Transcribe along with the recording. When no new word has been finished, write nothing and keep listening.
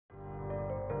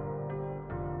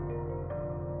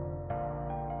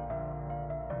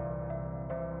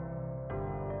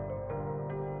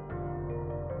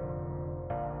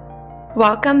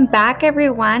Welcome back,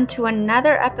 everyone, to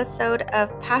another episode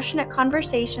of Passionate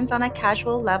Conversations on a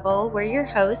Casual Level. We're your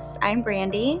hosts. I'm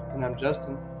Brandy. And I'm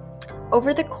Justin.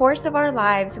 Over the course of our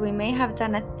lives, we may have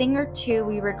done a thing or two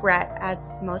we regret,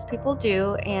 as most people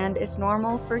do, and is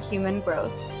normal for human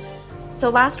growth. So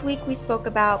last week we spoke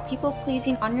about people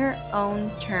pleasing on your own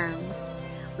terms.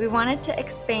 We wanted to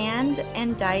expand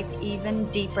and dive even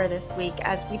deeper this week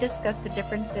as we discuss the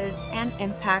differences and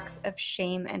impacts of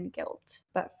shame and guilt.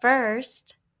 But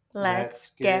first,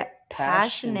 let's get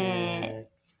passionate.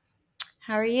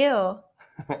 How are you?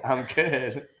 I'm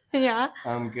good. Yeah?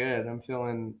 I'm good. I'm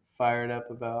feeling fired up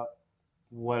about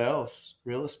what else?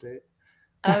 Real estate.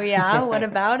 Oh yeah? What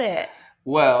about it?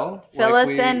 Well, Fill us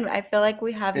in. I feel like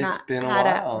we have it's not been a had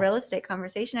while. a real estate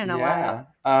conversation in a while.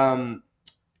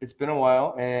 It's been a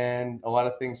while and a lot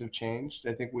of things have changed.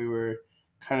 I think we were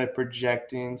kind of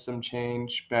projecting some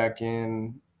change back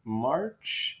in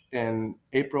March and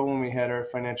April when we had our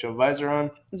financial advisor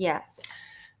on. Yes.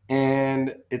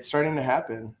 And it's starting to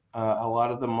happen. A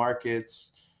lot of the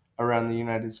markets around the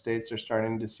United States are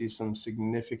starting to see some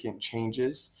significant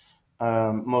changes.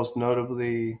 Most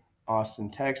notably,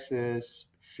 Austin, Texas,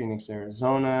 Phoenix,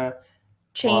 Arizona.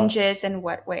 Changes in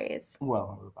what ways?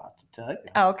 Well, I'm about to tell you.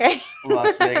 Oh, okay.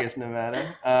 Las Vegas,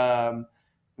 Nevada.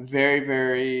 Very,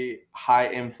 very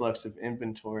high influx of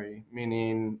inventory,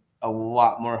 meaning a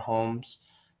lot more homes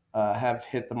have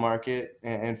hit the market.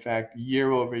 In fact,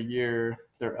 year over year,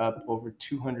 they're up over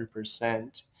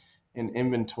 200% in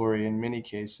inventory in many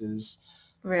cases.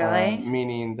 Really?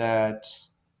 Meaning that,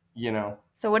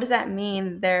 So what does that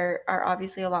mean? There are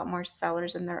obviously a lot more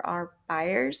sellers than there are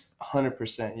buyers.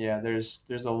 100%. Yeah, there's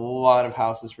a lot of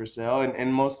houses for sale,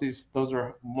 and most of those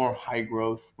are more high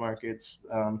growth markets.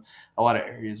 A lot of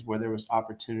areas where there was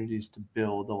opportunities to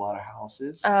build a lot of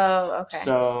houses. Oh, okay.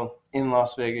 So in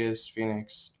Las Vegas,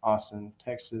 Phoenix, Austin,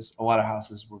 Texas, a lot of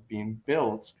houses were being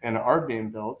built and are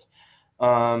being built.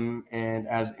 And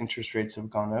as interest rates have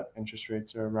gone up, interest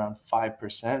rates are around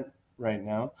 5% right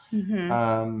now,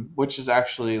 which is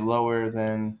actually lower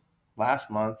than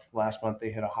last month. Last month they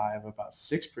hit a high of about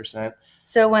 6%.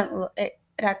 So when it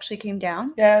actually came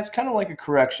down? Yeah, it's kind of like a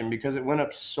correction because it went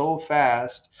up so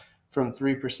fast from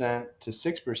 3% to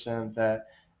 6% that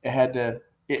it had to.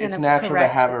 It's natural to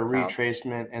have a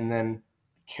retracement and then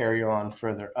carry on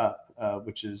further up,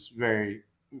 which is very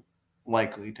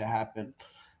likely to happen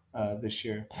this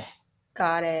year.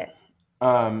 Got it.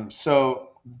 So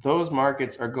those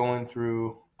markets are going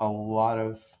through a lot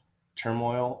of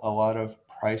turmoil, a lot of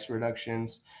price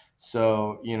reductions.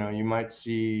 So, you might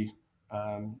see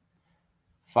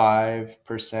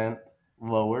 5%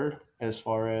 lower as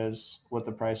far as what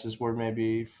the prices were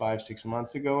maybe 5-6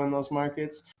 months ago in those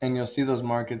markets. And you'll see those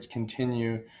markets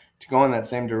continue to go in that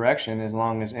same direction as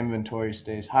long as inventory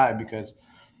stays high, because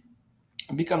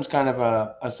it becomes kind of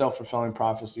a self-fulfilling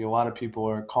prophecy. A lot of people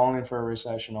are calling for a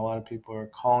recession. A lot of people are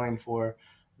calling for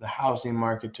the housing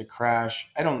market to crash.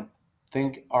 I don't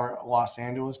think our Los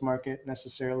Angeles market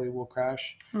necessarily will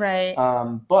crash. Right.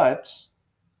 But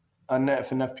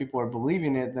if enough people are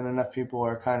believing it, then enough people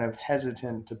are kind of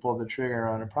hesitant to pull the trigger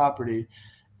on a property.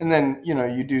 And then,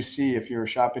 you do see, if you're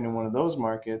shopping in one of those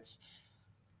markets,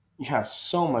 you have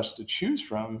so much to choose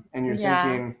from. And you're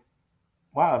thinking,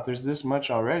 wow, if there's this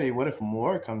much already, what if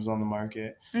more comes on the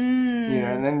market?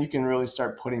 And then you can really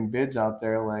start putting bids out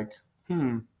there like,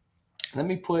 let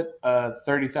me put a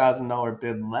 $30,000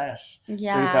 bid less,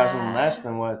 $30,000 less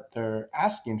than what they're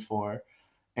asking for.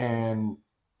 And,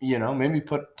 maybe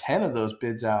put 10 of those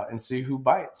bids out and see who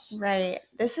bites. Right.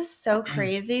 This is so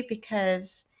crazy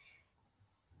because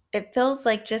it feels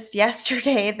like just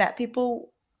yesterday that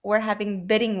people were having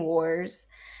bidding wars.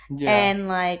 Yeah. And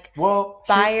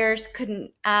buyers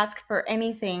couldn't ask for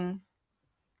anything.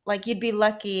 Like you'd be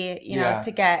lucky,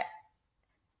 to get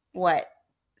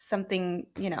something,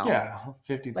 Yeah,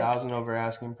 50,000 over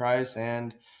asking price,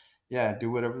 and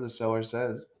do whatever the seller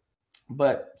says.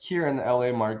 But here in the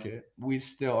LA market, we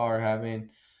still are having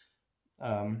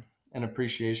an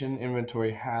appreciation.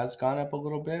 Inventory has gone up a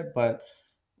little bit, but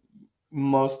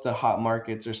most of the hot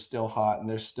markets are still hot and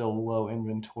there's still low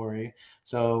inventory.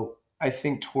 So I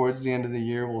think towards the end of the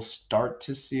year, we'll start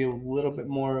to see a little bit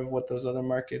more of what those other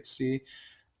markets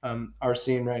are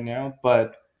seeing right now.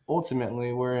 But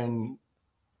ultimately, we're in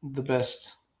the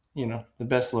best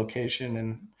location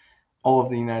in all of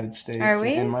the United States. Are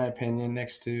we? In my opinion,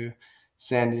 next to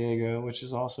San Diego, which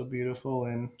is also beautiful.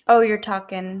 And you're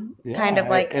talking kind of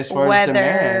like as far weather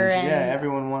as demand, and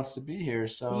everyone wants to be here.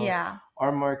 So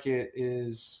our market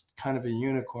is kind of a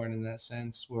unicorn in that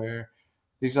sense, where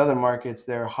these other markets,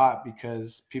 they're hot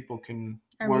because people can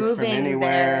work from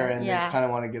anywhere and they kind of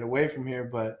want to get away from here.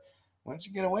 But once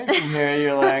you get away from here,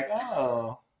 you're like,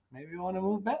 oh, maybe I want to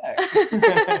move back.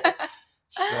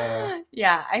 So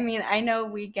yeah, I mean, I know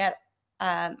we get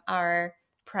our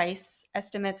price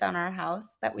estimates on our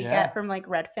house that we yeah, get from like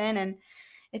Redfin, and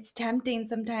it's tempting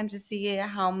sometimes to see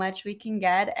how much we can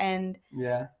get. And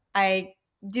yeah. I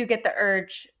do get the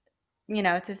urge,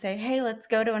 to say, hey, let's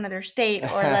go to another state,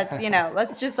 or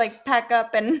let's just like pack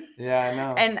up and Yeah, I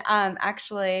know. and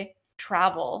actually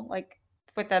travel like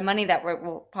with the money that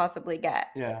we'll possibly get.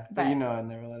 Yeah, but But I'd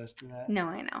never let us do that. no,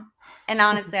 I know. And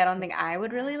honestly, I don't think I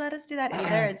would really let us do that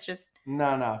either. It's just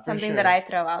No, for something that sure. I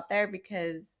throw out there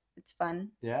because it's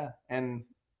fun. Yeah, and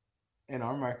in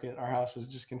our market, our houses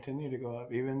just continue to go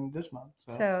up even this month.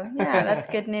 So So, yeah, that's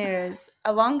good news.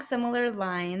 Along similar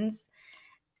lines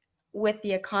with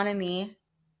the economy,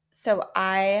 so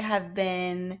I have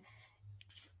been,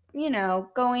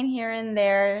 going here and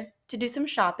there to do some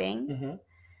shopping. Mhm.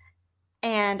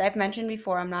 And I've mentioned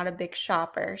before, I'm not a big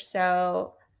shopper.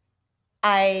 So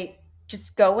I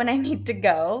just go when I need to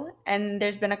go. And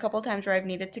there's been a couple times where I've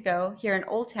needed to go here in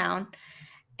Old Town.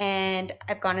 And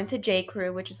I've gone into J.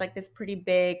 Crew, which is like this pretty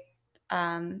big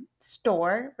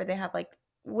store where they have like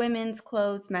women's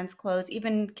clothes, men's clothes,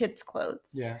 even kids' clothes.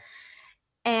 Yeah.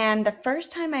 And the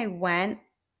first time I went,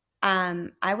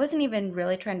 I wasn't even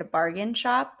really trying to bargain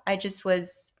shop. I just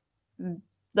was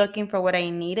looking for what I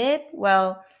needed.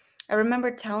 Well, I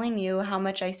remember telling you how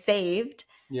much I saved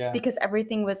Yeah. because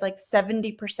everything was like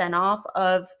 70% off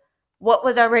of what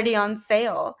was already on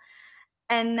sale.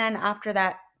 And then after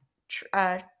that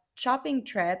shopping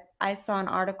trip, I saw an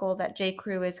article that J.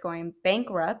 Crew is going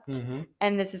bankrupt, Mhm.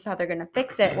 and this is how they're going to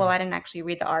fix it. Well, I didn't actually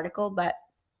read the article, but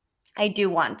I do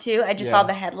want to. I just saw Yeah.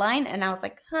 the headline, and I was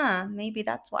like, maybe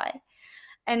that's why.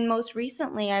 And most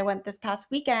recently, I went this past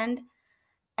weekend,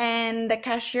 and the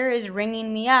cashier is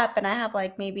ringing me up, and I have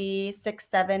like maybe 6,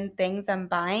 7 things I'm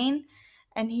buying.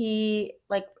 And he,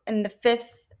 like, in the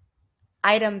fifth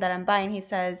item that I'm buying, he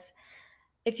says,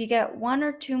 if you get 1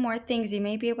 or 2 more things, you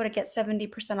may be able to get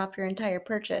 70% off your entire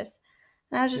purchase.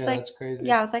 And I was just Yeah, like, that's crazy.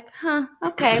 yeah, I was like,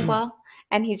 okay, well.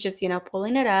 And he's just,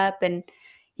 pulling it up, and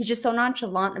he's just so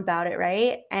nonchalant about it,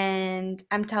 right? And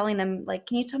I'm telling him, like,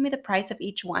 can you tell me the price of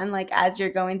each one, like, as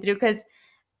you're going through? Because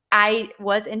I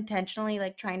was intentionally,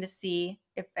 like, trying to see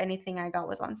if anything I got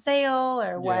was on sale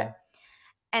or what. Yeah.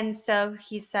 And so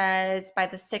he says by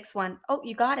the sixth one, oh,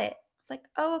 you got it. It's like,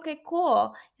 oh, okay,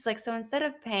 cool. He's like, so instead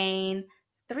of paying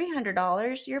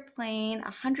 $300, you're paying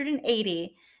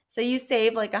 $180. So you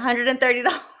save like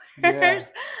 $130. Yeah.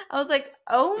 I was like,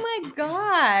 oh my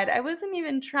God, I wasn't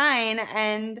even trying.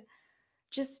 And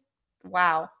just,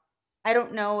 wow. I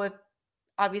don't know if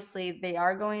obviously they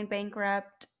are going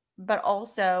bankrupt, but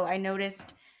also I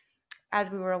noticed as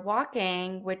we were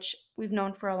walking, which we've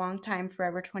known for a long time,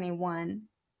 Forever 21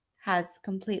 has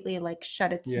completely like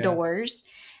shut its Yeah. doors.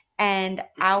 And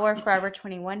our Forever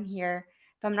 21 here,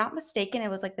 if I'm not mistaken, it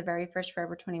was like the very first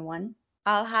Forever 21.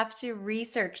 I'll have to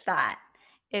research that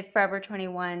if Forever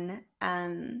 21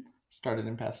 Started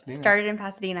in Pasadena. started in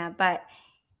Pasadena, but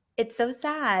it's so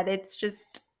sad. It's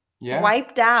just Yeah.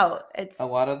 wiped out. It's A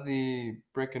lot of the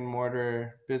brick and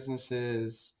mortar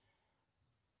businesses,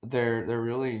 they're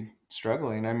really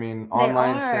struggling. I mean, they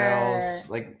online are.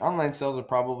 sales have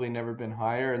probably never been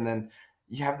higher, and then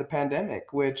you have the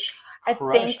pandemic, which I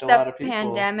crushed think a the lot of people.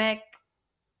 pandemic,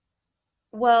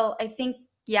 well, I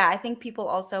think people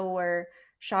also were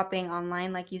shopping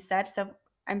online, like you said. So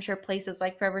I'm sure places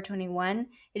like Forever 21,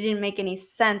 it didn't make any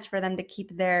sense for them to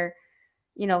keep their,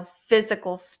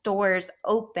 physical stores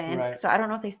open. Right. So I don't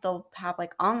know if they still have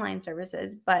like online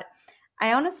services, but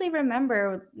I honestly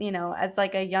remember, as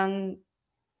like a young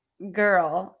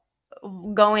girl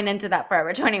going into that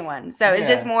Forever 21. So it's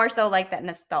just Yeah. more so like that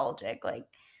nostalgic, like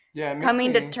Yeah, it makes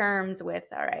coming to me terms with,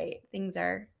 all right, things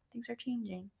are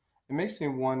changing. it makes me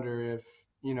wonder if,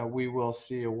 we will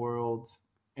see a world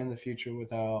in the future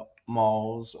without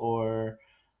malls or,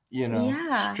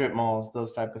 Yeah. strip malls,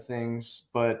 those type of things.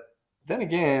 But then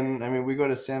again, I mean, we go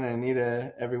to Santa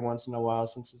Anita every once in a while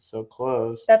since it's so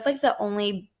close. That's like the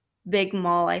only big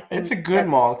mall I think It's a good that's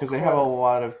mall because they have a close.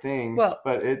 lot of things, Well,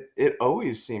 but it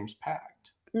always seems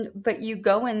packed. but you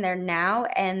go in there now,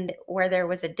 and where there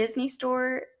was a Disney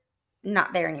store,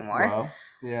 not there anymore. Well,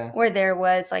 yeah, Where there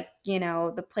was like,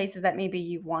 the places that maybe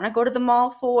you want to go to the mall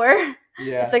for.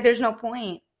 yeah. It's like there's no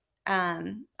point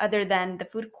other than the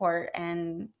food court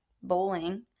and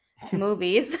bowling,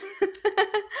 movies.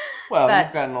 Well, But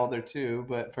you've gotten older too,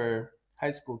 but for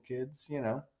high school kids,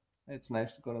 it's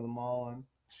nice to go to the mall and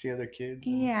see other kids.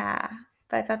 yeah,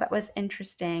 but I thought that was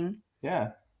interesting.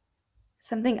 Yeah.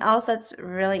 Something else that's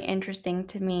really interesting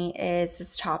to me is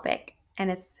this topic. and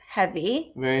it's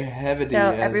heavy. Very So heavy,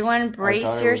 as everyone our brace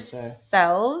daughter would say.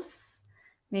 yourselves.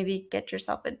 Maybe get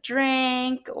yourself a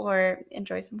drink or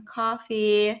enjoy some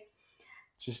coffee.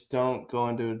 Just don't go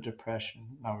into a depression.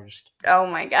 No, we're just Oh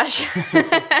my gosh.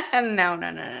 kidding.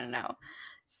 No.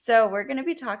 So we're going to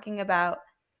be talking about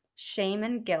shame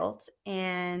and guilt,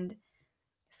 and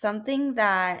something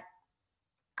that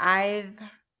I've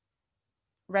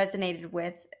resonated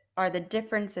with are the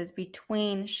differences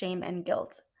between shame and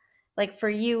guilt. Like for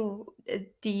you,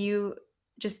 do you,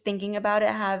 just thinking about it,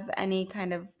 have any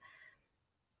kind of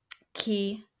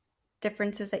key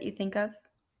differences that you think of?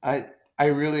 I I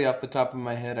really, off the top of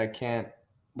my head, I can't,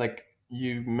 like,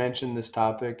 you mentioned this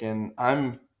topic and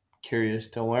I'm curious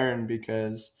to learn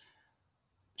because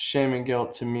shame and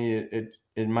guilt to me,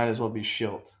 it might as well be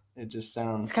shilt. It just It's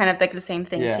kind sounds, of like the same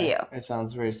thing to yeah, you. it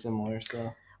sounds very similar.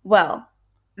 So Well,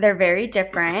 they're very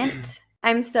different.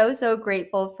 I'm so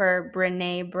grateful for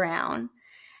Brene Brown.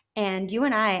 And you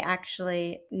and I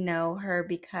actually know her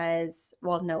because,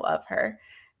 well, know of her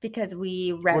because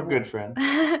we're good friends.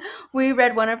 we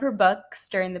read one of her books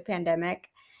during the pandemic.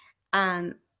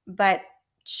 But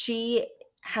she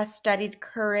has studied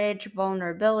courage,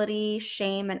 vulnerability,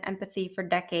 shame, and empathy for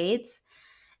decades.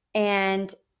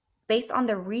 And based on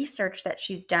the research that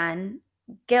she's done,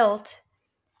 guilt,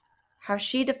 how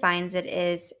she defines it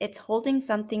is it's holding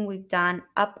something we've done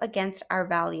up against our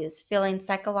values, feeling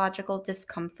psychological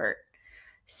discomfort.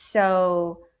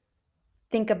 So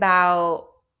think about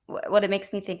what it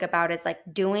makes me think about is like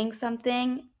doing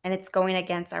something and it's going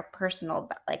against our personal,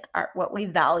 like our, what we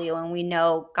value, and we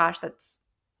know, gosh, that's,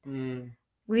 Mm,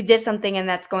 we did something and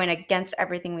that's going against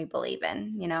everything we believe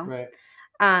in, you know. right.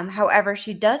 However,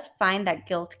 she does find that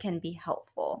guilt can be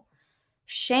helpful.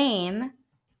 Shame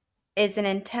is an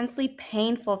intensely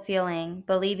painful feeling,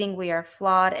 believing we are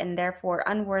flawed and therefore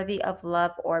unworthy of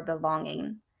love or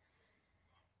belonging.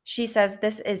 She says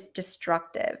this is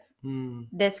destructive. Mm,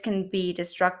 This can be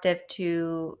destructive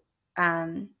to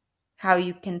um, how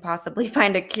you can possibly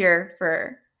find a cure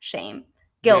for shame.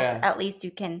 Guilt, yeah. at least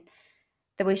you can,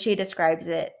 the way she describes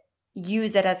it,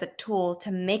 use it as a tool to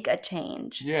make a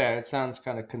change. Yeah, it sounds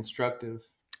kind of constructive.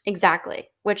 Exactly,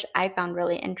 which I found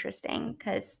really interesting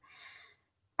because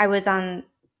I was on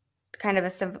kind of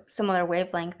a similar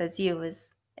wavelength as you.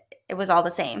 It was all the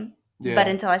same, but Yeah.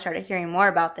 until I started hearing more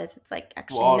about this, it's like, Well,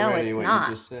 actually no, already it's what you not.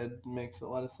 just said makes a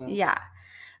lot of sense. Yeah.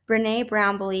 Brene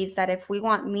Brown believes that if we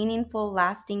want meaningful,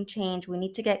 lasting change, we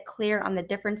need to get clear on the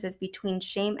differences between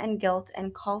shame and guilt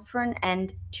and call for an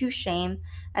end to shame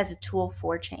as a tool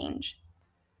for change.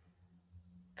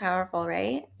 Powerful,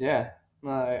 right? Yeah.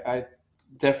 I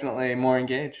definitely more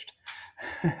engaged.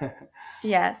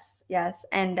 Yes.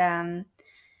 And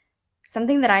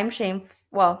something that I'm shameful,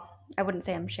 well, I wouldn't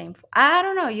say I'm shameful. I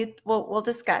don't know. We'll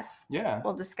discuss. Yeah.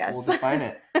 We'll discuss. We'll define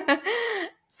it.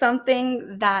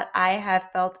 Something that I have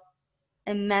felt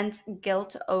immense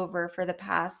guilt over for the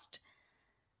past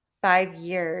 5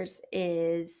 years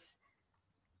is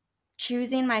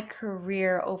choosing my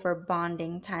career over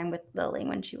bonding time with Lily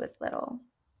when she was little.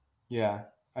 Yeah.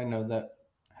 I know that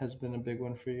has been a big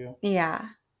one for you. Yeah.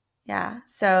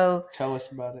 So Tell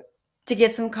us about it. to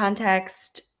give some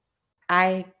context,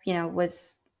 I,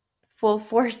 was full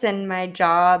force in my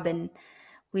job and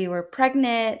we were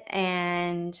pregnant,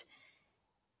 and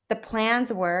the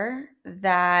plans were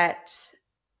that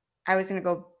I was going to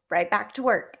go right back to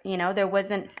work. There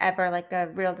wasn't ever like a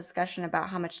real discussion about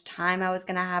how much time I was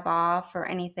going to have off or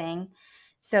anything.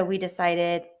 So we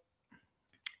decided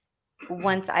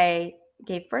once I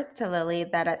gave birth to Lily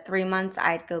that at 3 months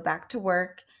I'd go back to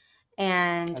work. I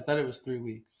And thought it was 3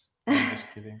 weeks. No, I'm just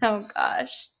kidding. oh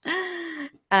gosh,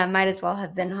 might as well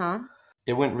have been, huh?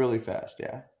 It went really fast.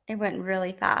 Yeah. It went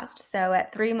really fast. So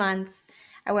at 3 months,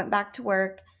 I went back to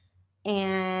work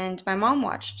and my mom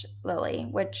watched Lily,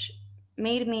 which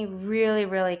made me really,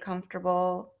 really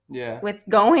comfortable Yeah. with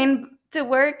going to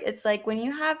work. It's like when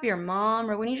you have your mom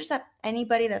or when you just have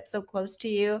anybody that's so close to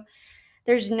you,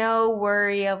 there's no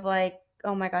worry of like,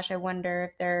 oh my gosh, I wonder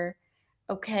if they're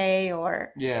okay,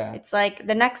 or Yeah. it's like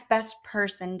the next best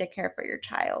person to care for your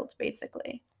child,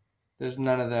 basically. There's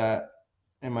none of that.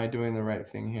 Am I doing the right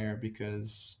thing here?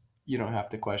 Because you don't have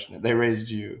to question it. They raised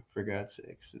you, for God's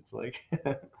sakes. It's like,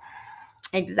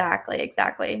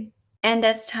 Exactly. And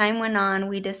as time went on,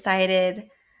 we decided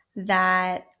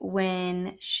that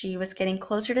when she was getting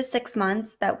closer to 6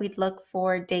 months, that we'd look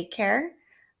for daycare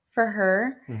for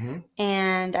her. hmm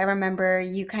And I remember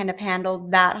you kind of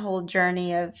handled that whole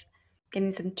journey of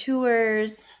getting some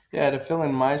tours. yeah, to fill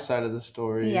in my side of the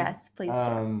story, Yes, please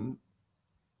do.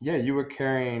 yeah, you were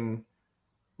carrying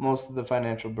most of the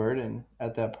financial burden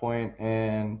at that point,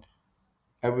 and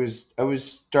I was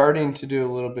starting to do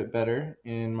a little bit better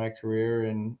in my career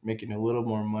and making a little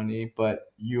more money,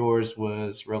 but yours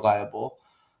was reliable.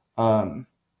 Um,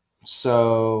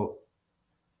 so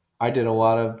I did a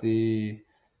lot of the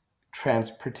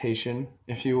transportation,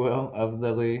 if you will, of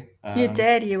Lily. You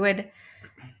did.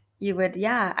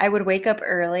 Yeah. I would wake up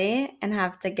early and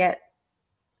have to get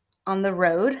on the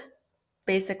road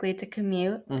basically to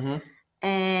commute. Mhm.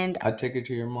 And I'd take her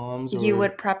to your mom's, you or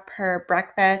would prep her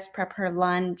breakfast, prep her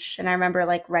lunch. And I remember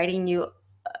like writing you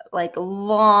like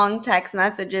long text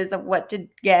messages of what to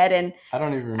get. And I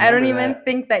don't even I don't remember even that.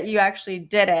 think that you actually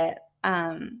did it.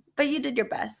 But you did your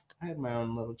best. I had my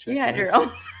own little You had your checklist.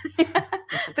 own.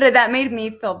 But that made me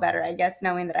feel better, I guess,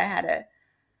 knowing that I had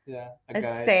Yeah, a a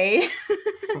guide. say.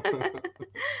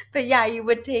 But yeah, you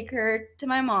would take her to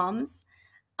my mom's.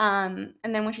 And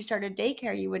then when she started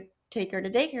daycare, you would take her to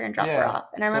daycare and drop her Yeah. off.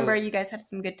 And I remember So, you guys had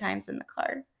some good times in the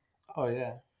car. oh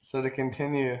yeah. So to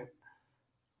continue,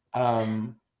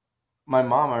 um, my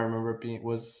mom, I remember being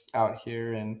was out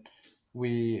here, and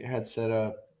we had set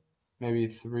up maybe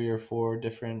 3 or 4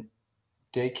 different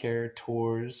daycare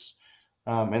tours.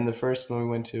 And the first one we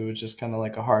went to was just kind of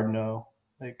like a hard no,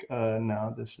 like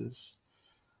no, this is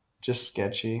just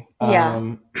sketchy. Yeah.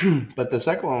 But the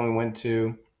second one we went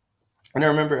to, and I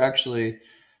remember actually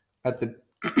at the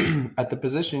at the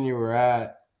position you were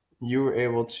at, you were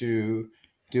able to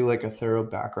do like a thorough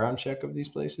background check of these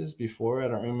places before. I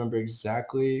don't remember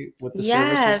exactly what the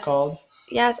service was called. Yes.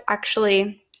 Yes,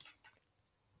 actually,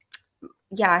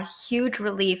 yeah, huge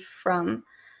relief from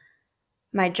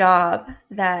my job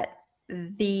that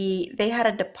they had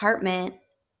a department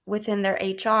within their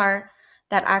HR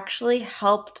that actually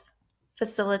helped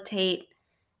facilitate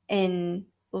in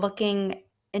looking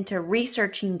into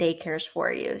researching daycares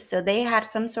for you. So they had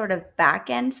some sort of back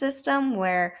end system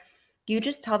where you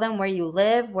just tell them where you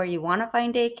live, where you want to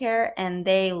find daycare, and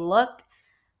they look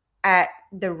at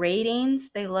the ratings,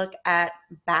 they look at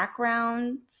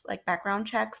backgrounds, like background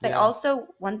checks. They Yeah, also,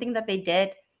 one thing that they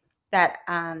did that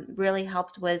really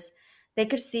helped was they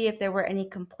could see if there were any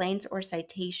complaints or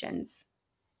citations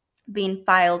being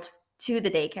filed to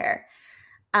the daycare.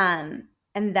 Um,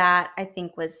 and that I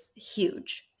think was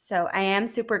huge. So I am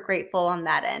super grateful on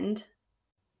that end.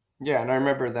 yeah, and I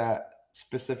remember that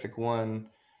specific one.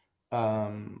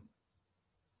 Um,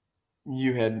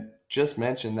 you had just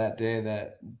mentioned that day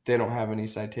that they don't have any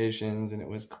citations, and it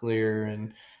was clear,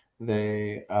 and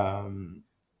they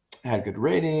had good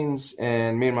ratings.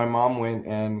 And me and my mom went,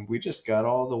 and we just got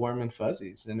all the warm and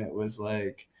fuzzies, and it was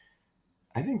like,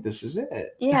 I think this is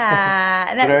it. Yeah,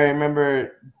 and But I that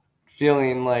remember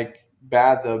feeling like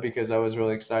bad though, because I was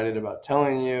really excited about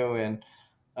telling you, and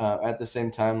at the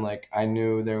same time, like I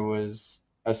knew there was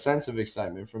a sense of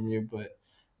excitement from you, but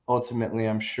ultimately,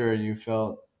 I'm sure you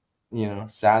felt,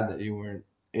 sad that you weren't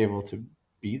able to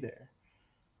be there.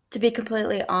 to be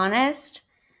completely honest,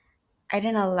 I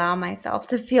didn't allow myself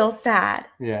to feel sad.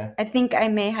 Yeah, I think I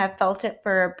may have felt it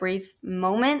for a brief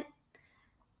moment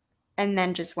and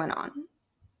then just went on.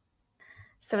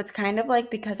 So it's kind of like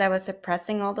because I was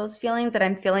suppressing all those feelings that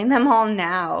I'm feeling them all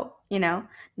now,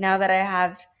 now that I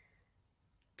have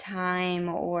time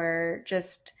or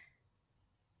just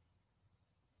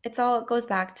it goes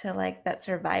back to like that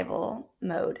survival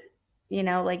mode.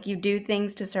 Like you do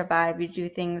things to survive, you do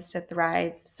things to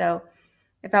thrive. So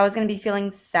if I was going to be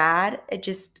feeling sad,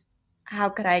 how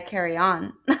could I carry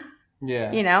on?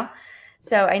 yeah, you know?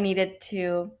 So I needed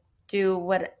to do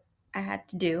what I had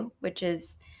to do, which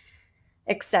is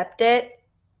accept it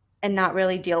and not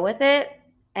really deal with it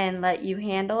and let you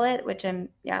handle it, which I'm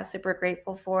yeah, super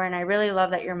grateful for. And I really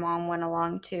love that your mom went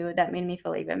along too. That made me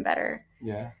feel even better.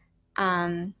 yeah,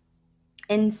 Um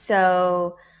and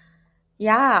so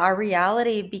yeah, our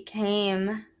reality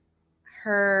became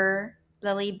her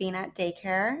Lily being at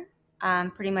daycare,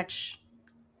 pretty much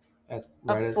a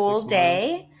right at full 6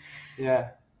 months. day.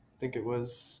 Yeah, I think it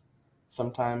was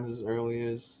sometimes as early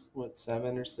as what,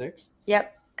 7 or 6.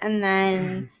 Yep. And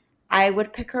then I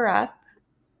would pick her up,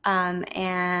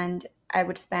 and I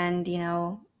would spend,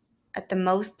 at the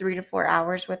most 3 to 4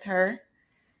 hours with her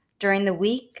during the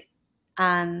week.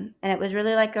 And it was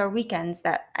really like our weekends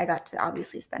that I got to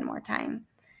obviously spend more time.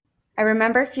 I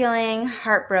remember feeling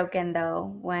heartbroken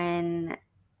though when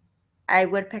I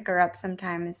would pick her up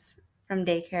sometimes from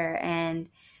daycare and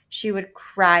she would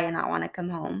cry and not want to come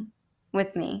home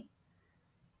with me.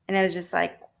 And it was just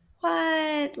like,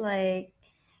 what? Like,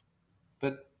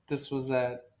 But this was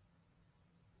at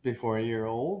before a year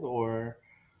old, or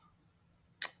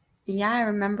yeah, I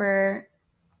remember.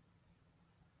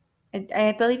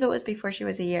 I believe it was before she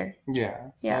was a year.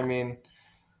 yeah. So I Yeah. mean,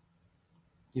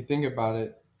 you think about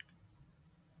it,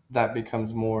 that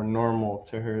becomes more normal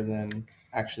to her than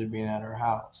actually being at her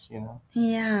house, you know?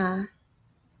 Yeah.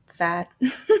 Sad.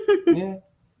 Yeah.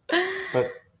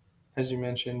 But as you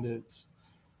mentioned, it's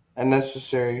a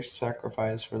necessary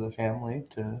sacrifice for the family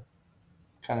to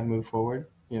kind of move forward,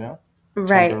 you know,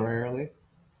 Right. temporarily.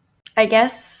 I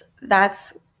guess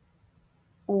that's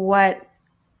what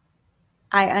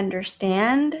I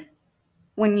understand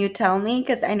when you tell me,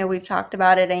 because I know we've talked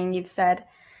about it and you've said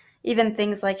even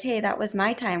things like, hey, that was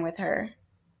my time with her,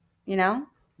 you know?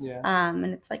 Yeah. And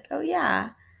it's like, oh,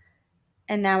 yeah.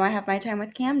 And now I have my time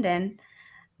with Camden.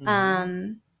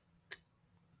 Mm-hmm.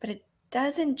 But it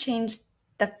doesn't change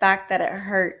the fact that it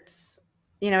hurts.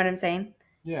 You know what I'm saying?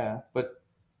 Yeah. But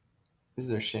is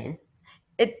there shame?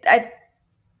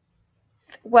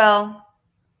 Well,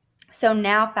 so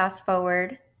now fast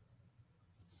forward,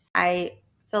 I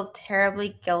feel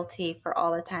terribly guilty for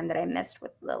all the time that I missed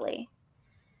with Lily.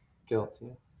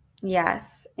 Guilty.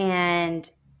 Yes.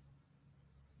 And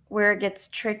where it gets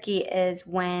tricky is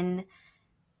when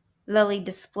Lily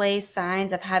displays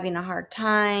signs of having a hard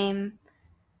time,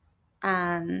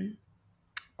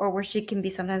 or where she can be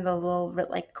sometimes a little bit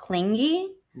like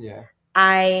clingy. Yeah.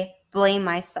 I blame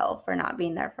myself for not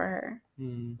being there for her.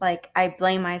 Mm. Like, I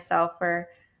blame myself for,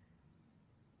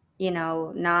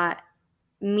 not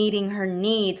meeting her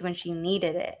needs when she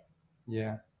needed it.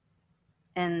 Yeah.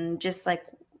 And just like,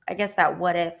 I guess that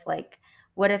what if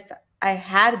I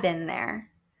had been there,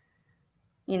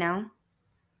 you know?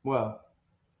 Well,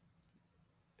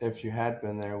 if you had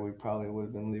been there, we probably would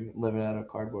have been living out of a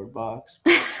cardboard box.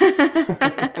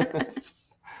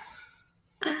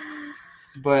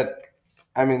 But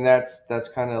I mean, that's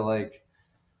kind of like,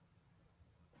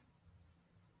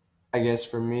 I guess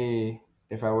for me,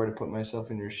 if I were to put myself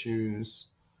in your shoes,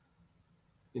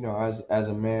 you know, as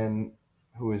a man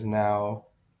who is now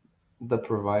the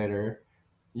provider,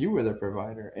 you were the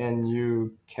provider, and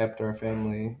you kept our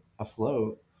family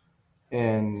afloat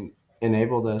and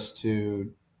enabled us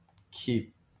to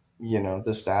keep, you know,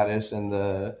 the status and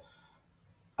the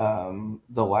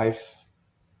lifestyle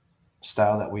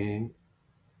that we,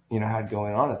 you know, had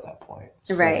going on at that point.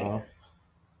 Right. So,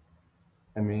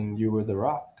 I mean, you were the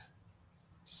rock.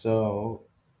 So,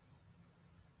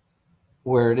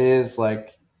 where it is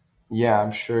like, yeah,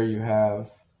 I'm sure you have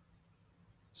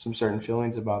some certain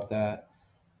feelings about that.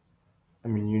 I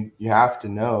mean, you have to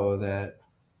know that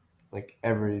like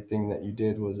everything that you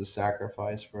did was a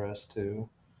sacrifice for us to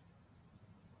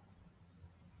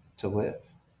live.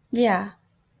 Yeah.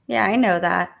 Yeah, I know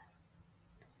that.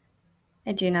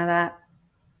 I do know that.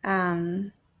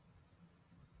 Um,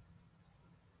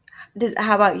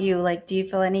 how about you? Like, do you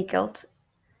feel any guilt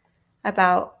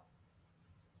about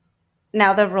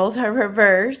now the roles are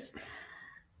reversed,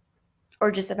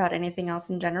 or just about anything else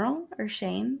in general, or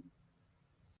shame?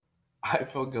 I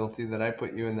feel guilty that I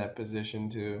put you in that position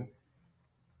to,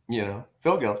 you know,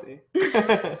 feel guilty.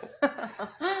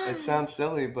 It sounds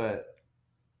silly, but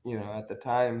you know, at the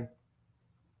time,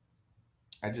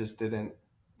 I just didn't.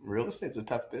 Real estate's a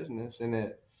tough business, and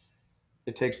it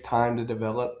takes time to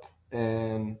develop.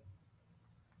 And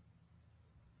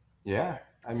yeah,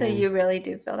 I So mean, you really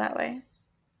do feel that way?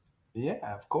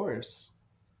 yeah, of course.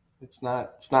 It's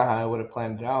not how I would have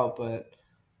planned it out, but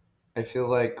I feel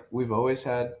like we've always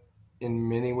had, in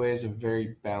many ways, a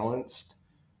very balanced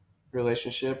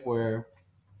relationship where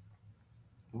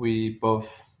we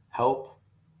both help,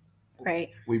 Right.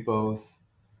 we both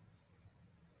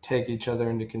take each other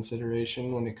into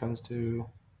consideration when it comes to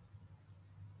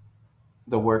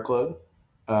the workload.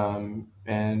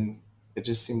 And it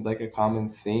just seemed like a common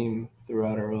theme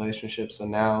throughout our relationship. So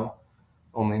now,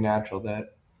 only natural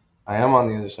that I am on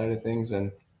the other side of things.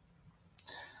 And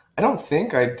I don't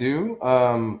think I do,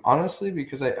 honestly,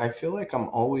 because I feel like I'm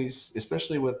always,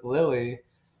 especially with Lily,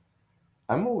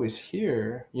 I'm always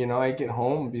here. You know, I get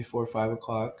home before 5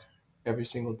 o'clock every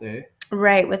single day.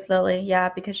 Right, with Lily, yeah,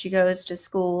 because she goes to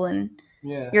school and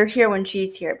Yeah. you're here when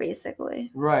she's here,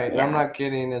 basically. Right. And I'm Yeah. not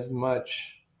getting as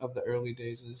much of the early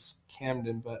days as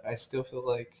Camden, but I still feel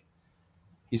like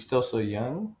he's still so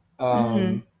young.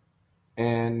 Mhm.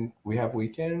 And we have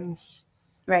weekends.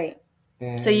 Right.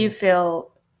 And So you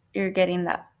feel you're getting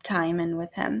that time in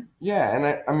with him. yeah,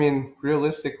 and I mean,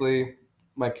 realistically,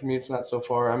 my commute's not so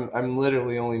far. I'm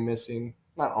literally only missing,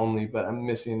 not only, but I'm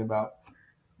missing about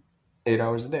 8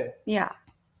 hours a day. Yeah.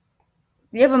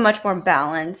 You have a much more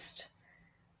balanced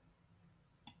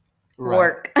Right.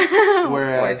 work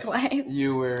Whereas life.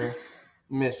 you were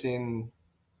missing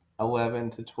 11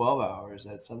 to 12 hours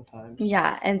at sometimes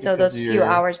Yeah, and so because those of few your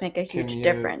hours make a huge commute.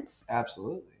 difference.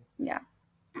 Absolutely. Yeah.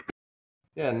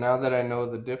 Yeah, now that I know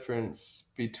the difference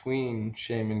between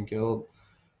shame and guilt,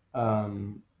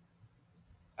 um,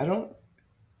 I don't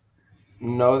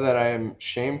know that I am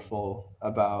shameful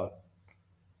about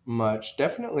much.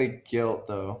 Definitely guilt,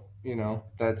 though.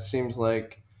 That seems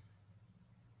like,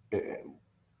 eh,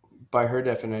 by her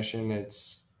definition,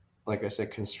 it's, like I said,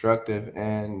 constructive,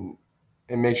 and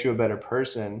it makes you a better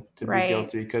person to be Right.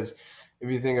 guilty. Because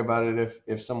if you think about it,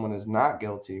 if someone is not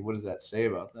guilty, what does that say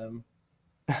about them?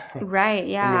 Right, It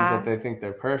means that yeah. they think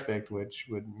they're perfect, which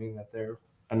would mean that they're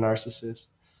a narcissist.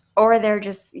 Or they're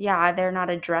just, yeah, they're not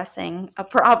addressing a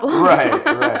problem. Right,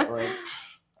 right. Like,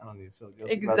 I don't need to feel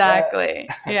guilty about Exactly.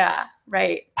 Yeah,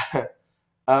 right.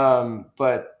 that.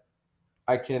 But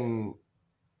I can,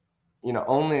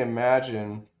 only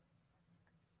imagine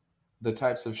the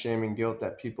types of shame and guilt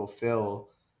that people feel,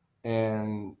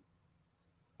 and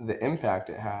the impact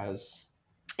it has.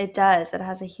 It does. It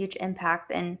has a huge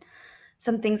impact. And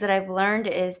some things that I've learned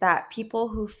is that people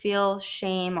who feel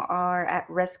shame are at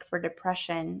risk for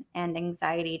depression and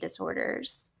anxiety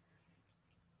disorders.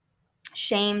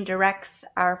 Shame directs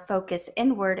our focus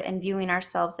inward and viewing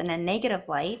ourselves in a negative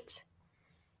light.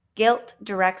 Guilt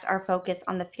directs our focus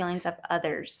on the feelings of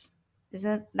others.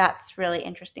 Isn't that's really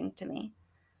interesting to me?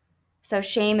 So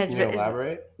shame Can you is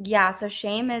elaborate? yeah, so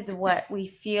shame is what we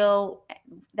feel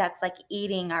that's like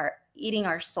eating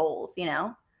our souls, you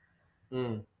know?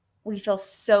 Mm, We feel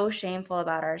so shameful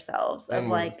about ourselves of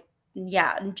inward. like,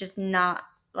 yeah, just not,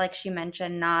 like she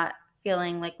mentioned, not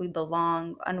feeling like we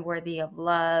belong, unworthy of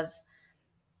love.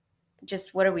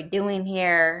 Just what are we doing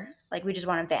here? Like we just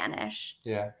want to vanish.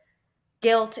 Yeah.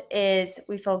 Guilt is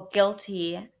we feel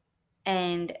guilty,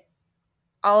 and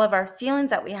all of our feelings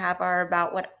that we have are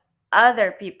about what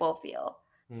other people feel.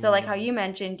 So like how Mm, you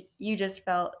mentioned, you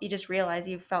just realized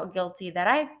you felt guilty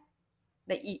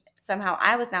somehow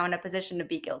I was now in a position to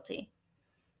be guilty.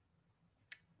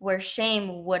 Where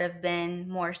shame would have been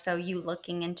more so you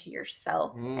looking into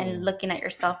yourself and mm, looking at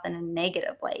yourself in a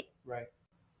negative light. right.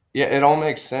 Yeah, it all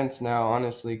makes sense now,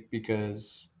 honestly,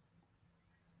 because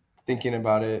thinking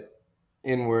about it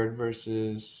inward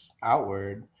versus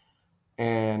outward.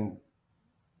 And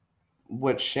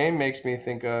what shame makes me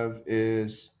think of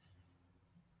is,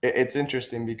 it's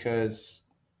interesting because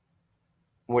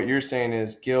what you're saying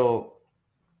is guilt,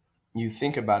 you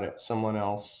think about it, someone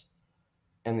else,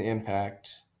 and the impact,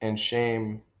 and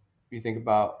shame, you think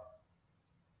about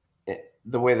it.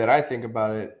 The way that I think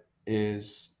about it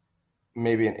is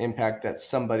maybe an impact that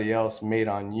somebody else made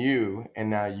on you, and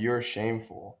now you're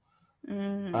shameful.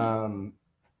 Mm. Um,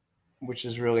 which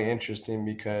is really interesting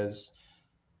because,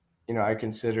 I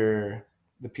consider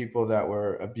the people that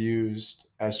were abused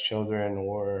as children,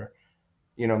 or,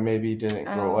 maybe didn't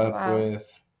grow Oh, up wow.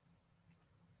 with,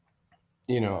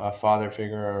 a father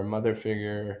figure or a mother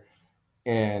figure,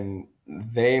 and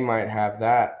they might have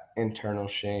that internal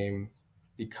shame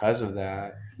because of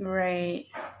that. Right.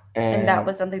 And that And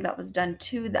was something that was done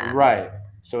to them. right.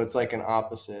 So it's like an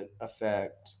opposite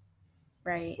effect,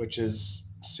 Right. which is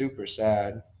super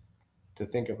sad to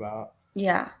think about.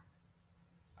 Yeah.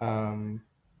 Um,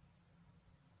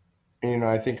 and,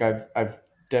 I think I've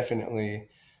definitely,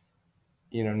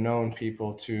 known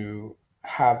people to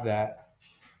have that,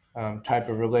 type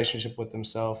of relationship with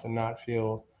themselves and not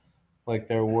feel like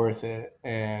they're worth it.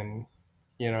 And,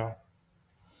 you know,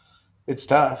 it's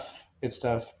tough. It's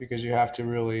tough because you have to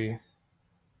really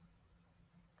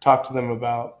talk to them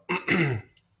about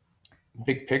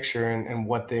big picture, and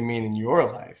what they mean in your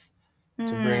life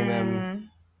to bring them, Mm.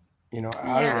 out of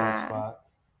that Yeah. spot.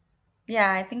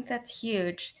 Yeah, I think that's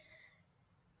huge.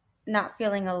 Not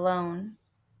feeling alone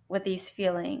with these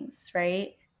feelings,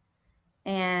 right?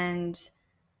 And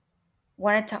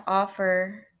wanted to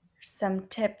offer some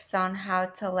tips on how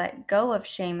to let go of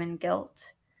shame and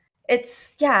guilt.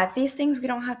 It's, yeah, these things we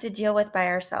don't have to deal with by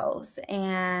ourselves.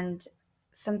 And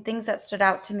some things that stood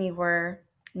out to me were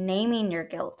naming your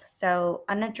guilt. So,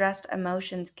 unaddressed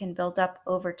emotions can build up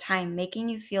over time, making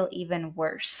you feel even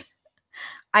worse.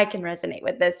 I can resonate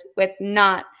with this, with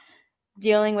not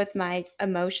dealing with my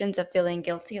emotions of feeling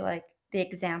guilty, like the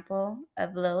example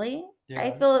of Lily.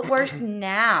 I Yeah. feel it worse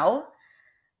now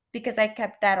because I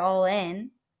kept that all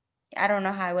in. I don't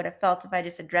know how I would have felt if I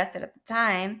just addressed it at the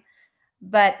time.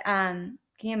 But can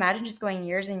you imagine just going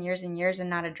years and years and years and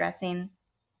not addressing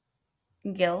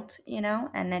guilt,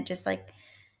 And it just like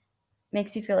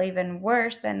makes you feel even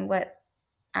worse than what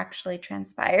actually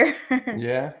transpired.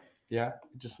 Yeah. Yeah.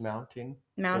 Just mounting,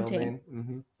 Mounting. building.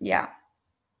 Hmm. Yeah.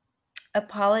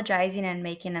 Apologizing and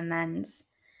making amends.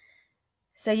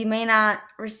 So you may not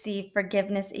receive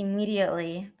forgiveness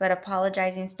immediately, but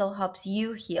apologizing still helps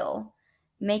you heal.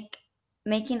 Make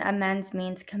Making amends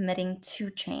means committing to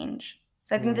change.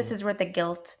 So I think this Mm, is where the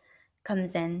guilt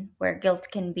comes in, where guilt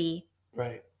can be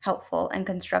right. helpful and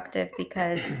constructive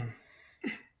because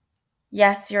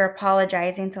yes, you're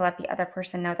apologizing to let the other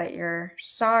person know that you're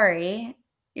sorry,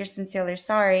 you're sincerely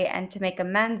sorry, and to make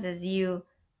amends is you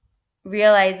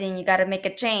realizing you got to make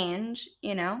a change,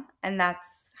 and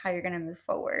that's how you're going to move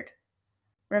forward.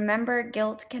 Remember,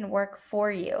 guilt can work for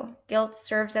you. Guilt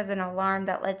serves as an alarm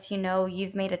that lets you know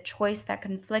you've made a choice that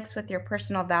conflicts with your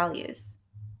personal values.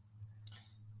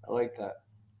 I like that.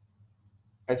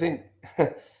 I think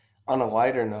on a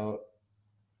lighter note,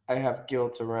 I have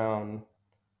guilt around.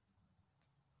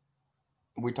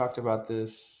 We talked about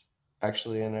this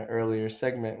actually in an earlier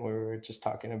segment where we were just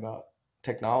talking about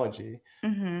technology.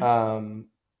 Mm-hmm.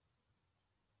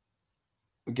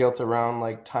 Guilt around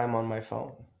like time on my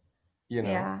phone,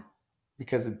 Yeah.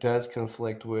 because it does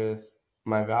conflict with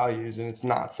my values, and it's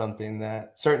not something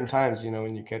that certain times,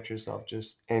 when you catch yourself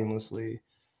just aimlessly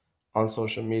on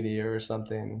social media or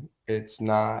something, it's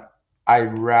not. I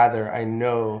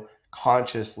know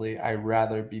consciously I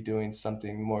rather be doing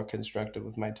something more constructive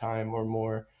with my time or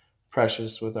more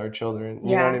precious with our children.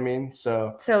 You know what I Yeah. mean?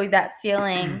 So that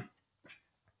feeling,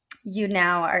 you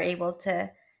now are able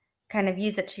to kind of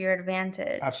use it to your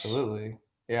advantage. absolutely.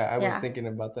 Yeah, I was Yeah. thinking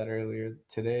about that earlier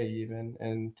today even,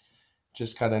 and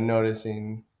just kind of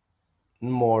noticing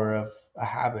more of a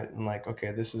habit and like,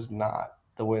 okay, this is not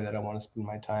the way that I want to spend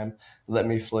my time. Let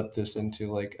me flip this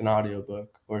into like an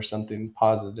audiobook or something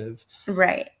positive.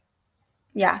 Right.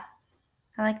 Yeah.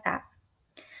 I like that.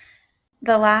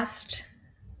 The last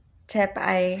tip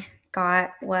I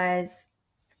got was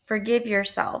forgive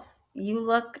yourself. You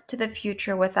look to the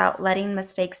future without letting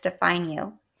mistakes define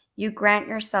you. You grant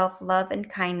yourself love and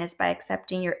kindness by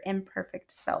accepting your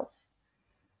imperfect self.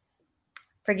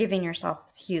 Forgiving yourself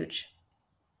is huge.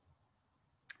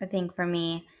 I think for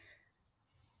me,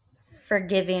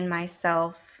 forgiving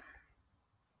myself,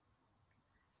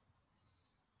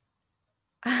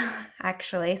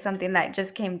 actually, something that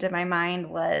just came to my mind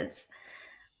was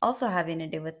also having to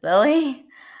do with Lily.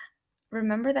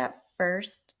 Remember that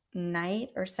first night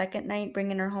or second night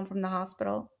bringing her home from the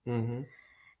hospital? Mm-hmm.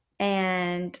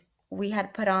 And we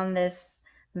had put on this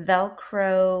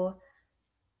Velcro,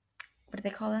 what do they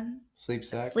call them? Sleep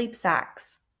sack. Sleep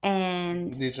sacks.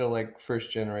 And These are like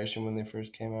first generation when they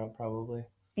first came out, probably.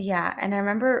 yeah, and I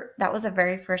remember that was the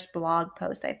very first blog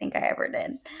post I think I ever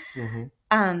did.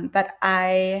 Mm-hmm. But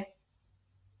I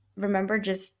remember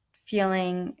just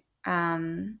feeling, first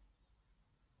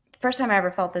time I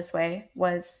ever felt this way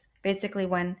was basically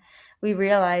when we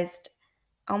realized,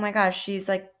 oh my gosh, she's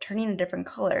like turning a different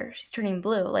color. She's turning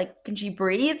blue. Like, can she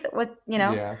breathe?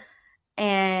 Yeah.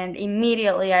 And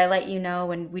immediately I let you know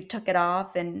when we took it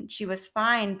off and she was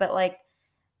fine. But like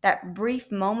that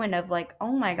brief moment of like,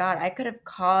 oh my God, I could have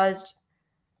caused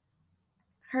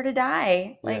her to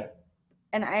die. Yeah.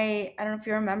 And I don't know if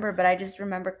you remember, but I just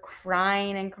remember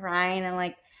crying and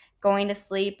like going to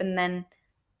sleep and then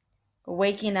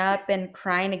waking up and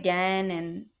crying again.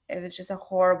 And it was just a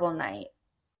horrible night.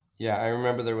 Yeah, I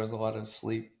remember there was a lot of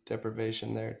sleep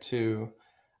deprivation there too.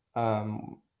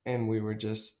 And we were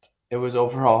just, it was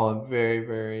overall a very,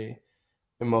 very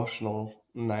emotional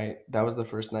night. That was the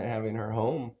first night having her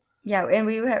home. Yeah, and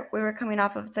we were coming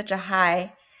off of such a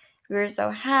high. We were so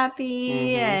happy,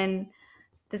 Mm-hmm. and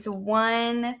this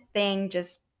one thing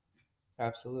just,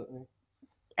 Absolutely.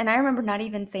 and I remember not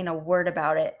even saying a word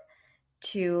about it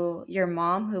to your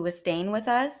mom who was staying with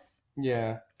us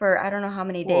Yeah. for I don't know how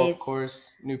many Well, days. of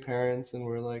course, new parents, and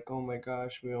we're like, oh my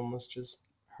gosh, we almost just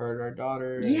hurt our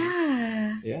daughter. And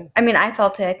Yeah. yeah. I mean, I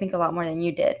felt it, I think, a lot more than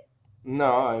you did.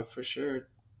 No, I for sure.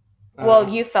 Well,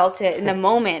 you felt it in the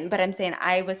moment, but I'm saying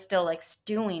I was still like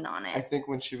stewing on I it. think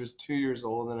when she was 2 years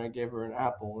old and I gave her an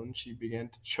apple and she began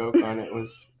to choke on it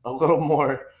was a little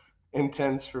more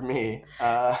intense for me.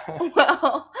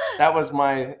 Well, That was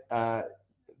my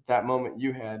that moment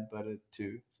you had, but it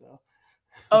too. So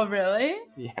oh, really?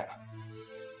 yeah.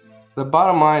 The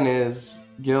bottom line is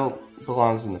guilt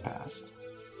belongs in the past.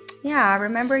 Yeah,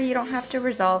 remember you don't have to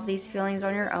resolve these feelings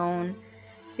on your own.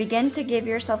 Begin to give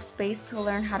yourself space to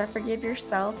learn how to forgive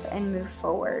yourself and move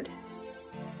forward.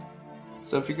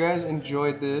 So if you guys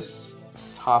enjoyed this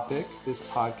topic, this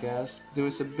podcast, do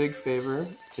us a big favor.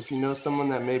 If you know someone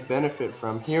that may benefit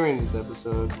from hearing this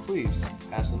episode, please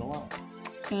pass it along.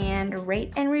 And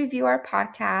rate and review our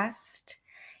podcast.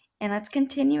 And let's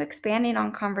continue expanding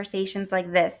on conversations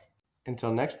like this.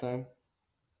 Until next time.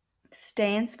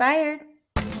 Stay inspired.